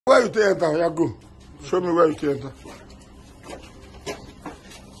Where you take enter? Yeah, go. Show me where you take enter.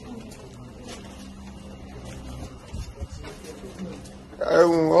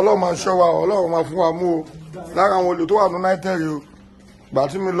 Ọlọ́run máa ṣọ́ wa, Ọlọ́run máa fún wa mú o. Lára àwọn olè tó wà ní United o. Gbà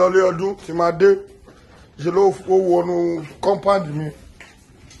tí mi lọ lé ọdún tí máa dé. Ṣe ló wọnú compound mi.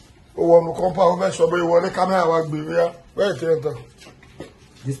 Ó wọnú compound, ó fẹ́ sọ pé ìwọ ní kámẹ́rà wa gbé rí ya. Where you take enter?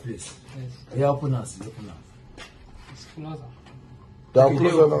 This place. Yes. Yeah, open us. It's closer. They are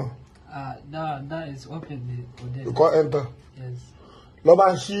closer now. That is open. You can't enter. Yes. Lọ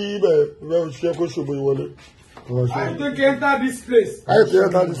bá ń ṣí ibẹ̀ where you ṣe kó ṣòbò ìwọlé. I think enter this place. I have to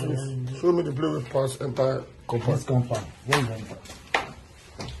enter this place. Show me the place with pass enter compound. This compound. Where you enter?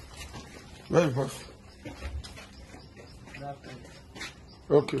 Where you pass?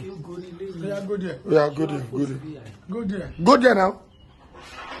 Okay. Yeah, go there. Yeah, go there. Go there. Go there. Go there now.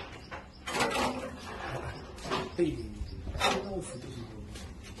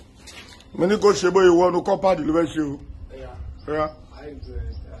 Many go shebo you want to compound the level show. Yeah.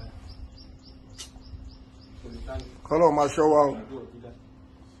 Kọ́lọ̀ máa ṣọ́ wa o.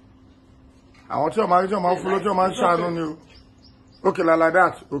 Àwọn tí ọmọ àríjọ́ máa ń fún lójọ́ máa ń ṣàánú ni o. Okay, like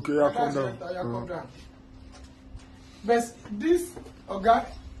that. Okay, yeah, come down. But this, okay,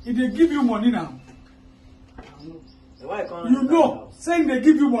 if they give you money now, you know, saying they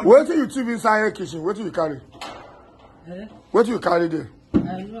give you money. Wait till you TV inside your kitchen. Wait till you carry. What do you carry there?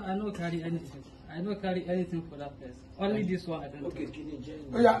 I don't carry anything. I don't carry anything for that place. Only this one I don't. Okay.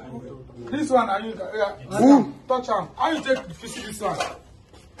 Yeah, this one are you? Yeah. Who? Touch him. How you take this one?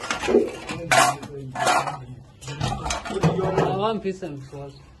 I want piece of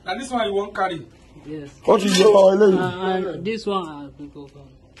sauce. Now this one you won't carry. Yes. What is your and this one I people come.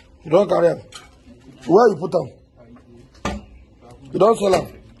 You don't carry them. Where you put them? You don't sell them.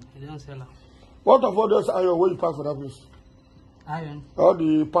 I don't sell them. What of all those iron where you park for that place? Iron. All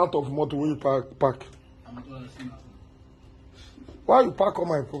the part of motor where you park. Why you park on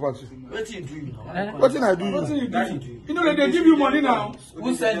my property? What do you do now? What did I do? What you do? You know that they give you money now.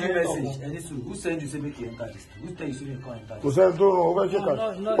 Who send you message? And this who send you say make you enter this? Who tell you say you can't enter? Kò sẹ́ni tó ràn over check out.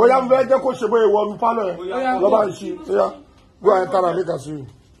 Ó yá fẹ́ jẹ́ kó ṣe bóyá ìwọ nu pálọ̀ ẹ̀. Lọ́ba ń ṣí. Ó yá go and enter am make I see you.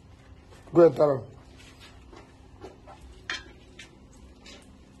 Go and enter am.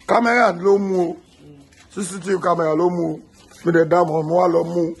 Kámẹ́rà ló mú o. CCTV kámẹ́rà ló mú o. Mi dẹ̀ dá mọ̀ mo wá lọ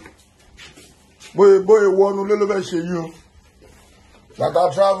mú. Bóyá ìwọ nu lé ló fẹ́ ṣe yìí o. Bàtà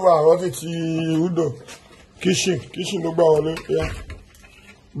travel àrọ́tì ti Udo. Kitchen ló gbà wọlé. Yeah.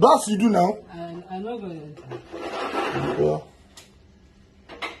 That's you do now. I'm not going to enter. Yeah.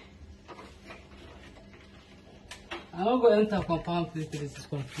 I'm not going to enter completely. This is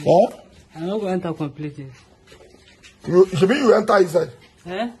complete. Huh? I'm not going to enter completely. You enter inside.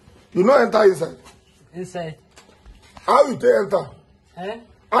 Eh? You no enter inside. Inside. How you take enter? Eh?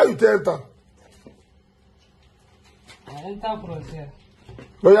 How you take enter? I enter from here.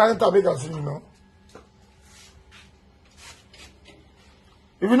 But you enter make I see you now.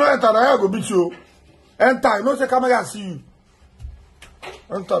 If you no enter, I go beat you. Enter, you no say come make I see you.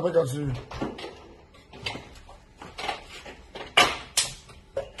 Enter make I see you.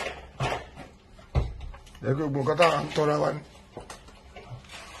 Ẹ kò gbọ́n kọ́tà à ń tọ́ra wa ni.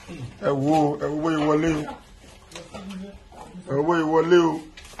 Ẹ wo ìwọlé o. Ẹ wo ìwọlé o.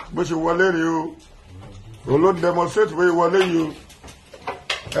 Bó ṣe wọlé rèé o. Olóò demonstrate bó ìwọlé yìí o.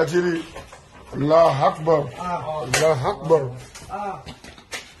 Ẹ ti rí. Allahu Akbar. Allahu Akbar.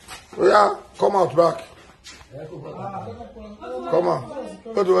 Oh yeah, come out back. Come on.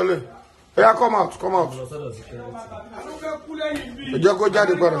 Go to Wale. Oh yeah, come out. Just go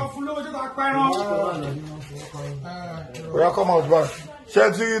jáde padà. Oh yeah, come out back.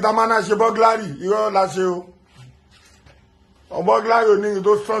 Ṣé ti Damana ṣe burglary? Irọ́ la ṣe o. On burglary ò ní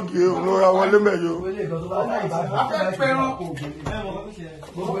tó strong yìí o. Ló ra wọlé mẹ́yìí o.